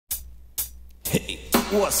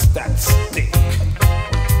What's that stink?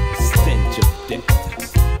 Stench of death.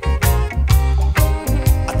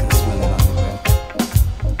 I can smell it on the breath.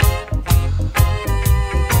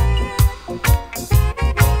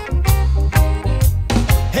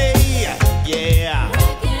 Hey, yeah.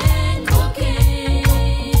 Crack and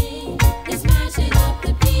cocaine is smashing up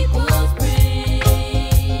the people's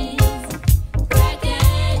brains. Crack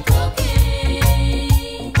and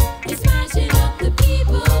cocaine is smashing up the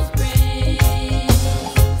people's brains.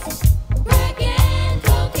 Crack and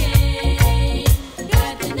cocaine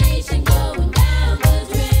got the nation going down the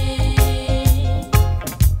drain.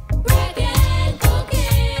 Crack and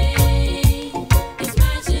cocaine is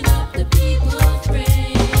smashing up the people's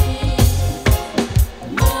brains.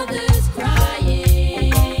 Mothers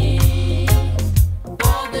crying,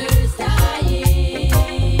 fathers dying.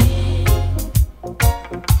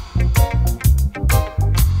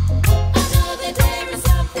 I know that there is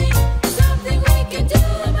something we can do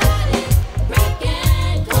about it. Crack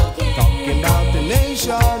and cocaine, Talking about the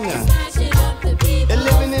nation. smashing up the people's They're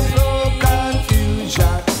living in full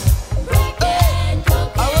confusion. Crack and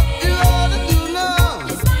I what you ought to do now.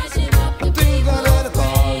 cocaine, smashing up the Think I people's gotta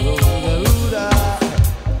call Ruda.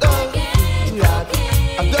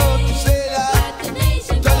 Don't you say that. got the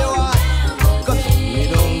nation Tell you going what, down the 'cause we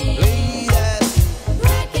don't play that.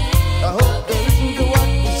 Crack I and hope they listen to what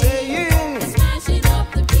we're saying. smashing up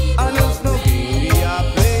the And people's it's no game we are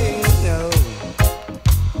playing, no.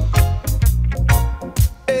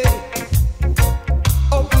 Hey,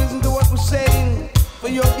 hope you listen to what we're saying. For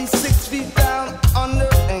you'll be 6 feet down, under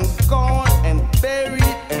and gone and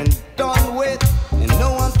buried and done with. And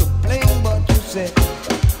no one to blame but you say.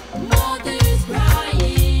 Mothers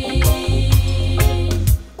crying,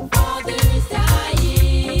 fathers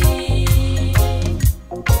dying.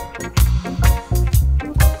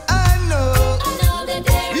 I know, I know that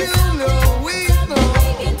there you is know, we something know. we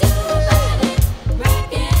can do about it.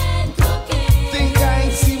 Crack and cocaine, Think I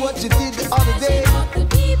ain't see what you did the other day. smashing up the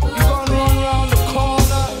people's You gonna run around the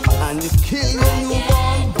corner and you kill your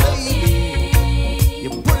newborn baby. You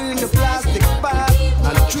put it in the plastic bag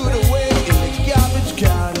and threw it away in the garbage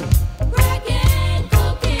can. Crack and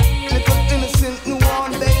cocaine, Little innocent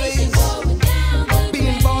newborn babies going down the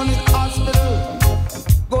being born in hospital,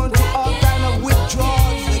 going through all kind of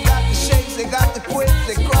withdrawals. They got the shakes, they got the quits,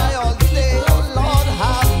 they cry all day. Oh Lord,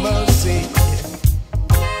 have mercy.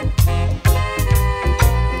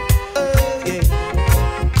 Yeah.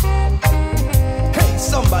 Hey,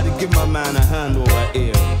 somebody give my man a hand over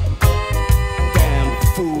here. Damn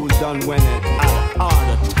fool done went and had a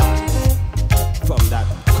heart attack from that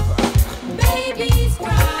crack. babies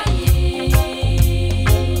crying,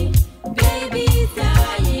 babies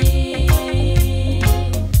dying.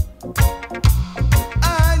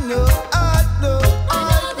 I know,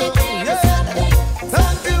 that there is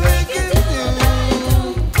something we can do.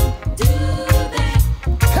 Do that.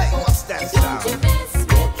 Hey, what's that Don't sound? you mess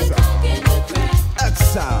with the coke and the crack. That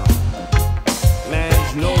sound.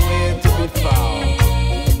 Man's nowhere to be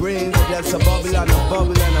found. Brains are just a bubble and a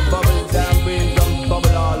bubble and a bubble. Damn brains don't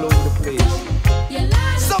bubble all over the place. Your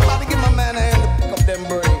life Somebody give my man a hand to pick up them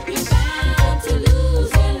brains. is bound to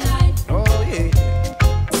lose your life. Oh yeah.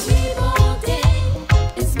 Sleep all day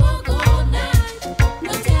and smoke all night.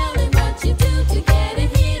 No telling what you do to get a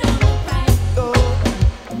hit on the pipe. Oh.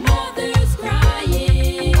 Mothers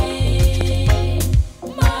crying,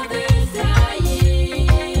 mothers dying.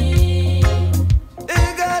 They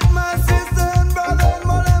got my sister and brother and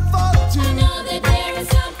mother and father I too. know that there is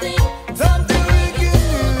something Something we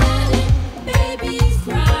can about it. Babies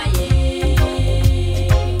crying,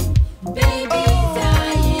 babies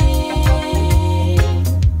dying.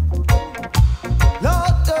 do.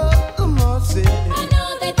 Lord of mercy. I know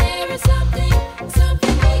that there is something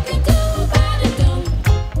we can do about it.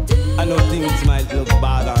 Don't do I know things might look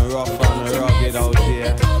bad and rough and rugged out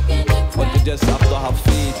here, but you just have to have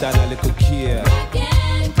faith and a little care.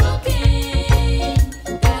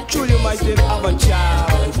 True, you might didn't have a job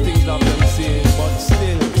and things of them same, but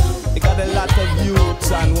still, you got a lot of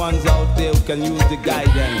youths and ones out there who can use the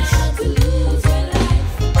guidance.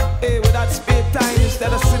 Hey, with that spare time,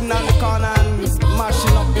 instead of sitting on the corner and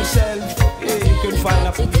mashing up yourself, hey, you can find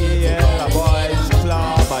a a boys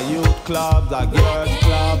club, a youth club, a girls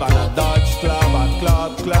club, and a Dutch club, a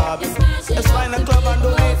club. Let's find a club and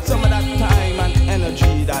donate some of that time and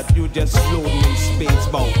energy that you just float in space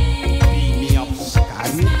bout. Beat me up,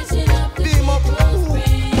 scan me. Beam up,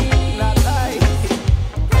 ooh, not I.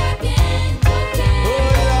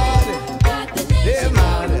 Oh Lord, hey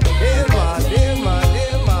man.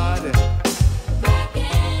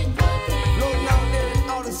 Floating out there in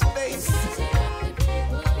outer space.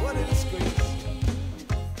 What a disgrace.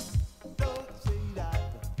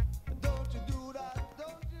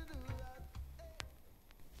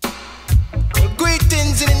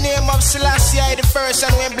 Selassie I the first,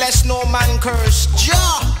 and we bless no man curse.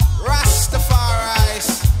 Jah Rastafari.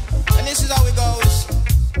 And this is how it goes.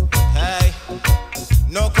 Hey,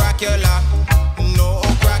 no Crackular, no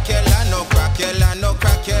Crackular, no Crackular, no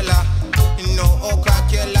Crackular, no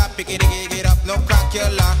Crackular, pick it up, no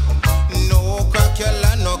Crackular, no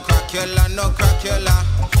Crackular, no Crackular, no Crackular,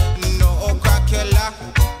 no Crackular.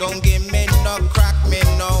 Don't give me no crack, me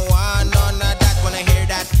no one, none of that. When I hear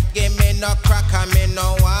that, give me no crack, I me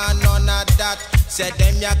no one, none of that. Said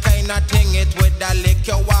them ya kinda thing it with a lick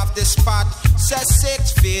you off the spot. Say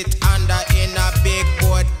 6 feet under in a big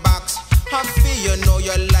board box. I feel you know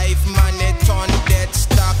your life, man, it on dead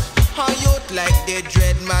stock. How youth like the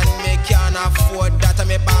dread, man, me can't afford that. I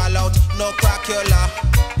me ball out, no Crackular,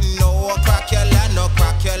 no Crackular, no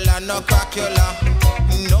Crackular, no Crackular,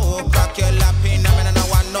 no Crackular, pin I mean I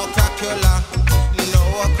want no Crackular, no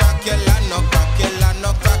Crackular, no Crackular,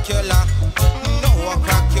 no Crackular, no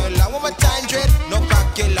Crackular. One more time, dread, no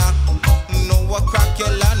Crackular, no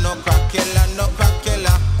Crackular, no Crackular, no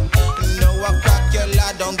Crackular, no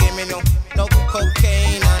Crackular. Don't give me no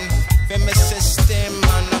cocaine and for my system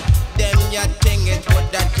and them ya thing it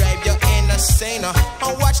would that drive you insane.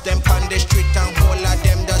 I watch them on the street and all of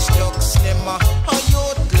them just look slimmer. How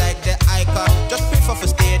youth like the icon, just prefer to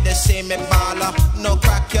stay the same me baller. No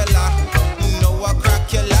Crackular, no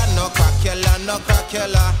Crackular, no Crackular, no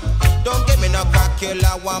Crackular. Don't give me no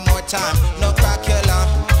Crackular one more time. No Crackular,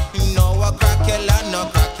 no Crackular, no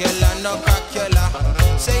Crackular, no Crackular.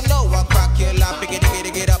 Say no Crackular, pick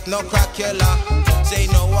it up, no Crackular. Say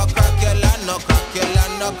no Crackular, no Crackular,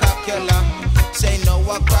 no Crackular. Say no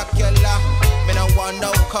Crackular, me no want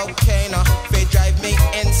no cocaine. They drive me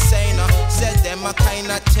insane. Said them a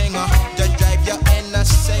kinda thing, just drive you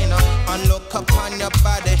insane. And look upon your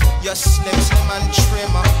body, you're slim and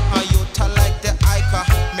trim. And you tall like the icon,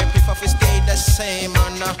 me prefer to stay the same.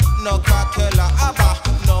 No Crackular,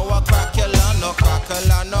 no Crackular, no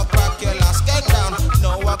Crackular, no Crackular. Skate down,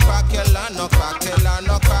 no Crackular, no Crackular,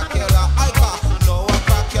 no Crackular. No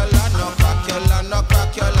Crackular, no Crackular, no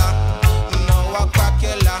Crackular, no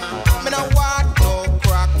Crackular. Me no want no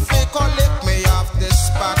crack, fake or lick me off this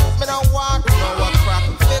spot. Me no want no crack,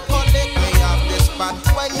 fake or lick me off this spot.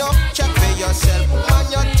 When you check for yourself, man,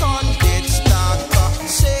 your tongue did start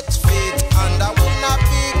 6 feet under one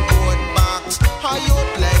big board box. How you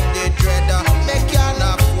like the dreader, make you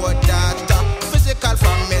afford that. Physical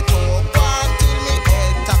from me to one till me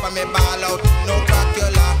head top of me ball out. No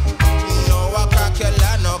Crackular, no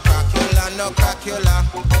Crackular, no Crackular, no Crackular,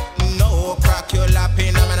 no Crackular.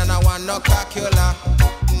 Pin a man and I want no Crackular,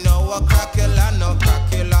 no Crackular, no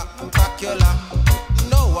Crackular, Crackular,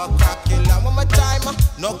 no Crackular. One more time,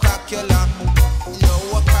 no Crackular,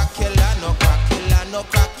 no Crackular, no Crackular, no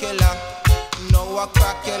Crackular, no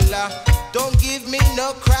Crackular. Don't give me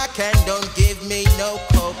no crack and don't give me no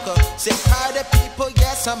coca. Say how the people,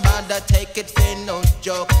 yes, I'm about to take it for no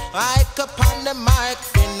joke. I up on the mic,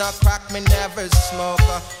 finna crack me never smoke.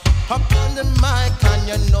 Up on the mic and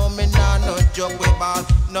you know me now no joke with ball.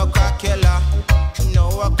 No Crackular, no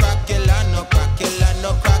Crackular, no Crackular,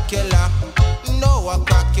 no Crackular, no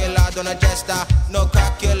Crackular. Don't adjust that, no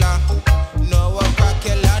Crackular, no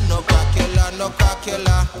Crackular, no Crackular, no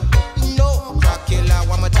Crackular, no Crackular.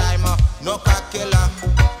 One more time, no Crackular,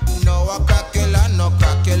 no Crackular, no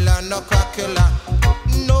Crackular, no Crackular,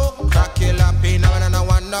 no Crackular. Pin and I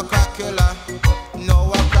want no Crackular,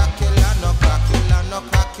 no Crackular, no Crackular, no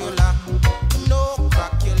Crackular, no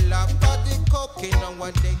Crackular. Body cocaine on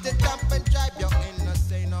one day to dump and drive you in the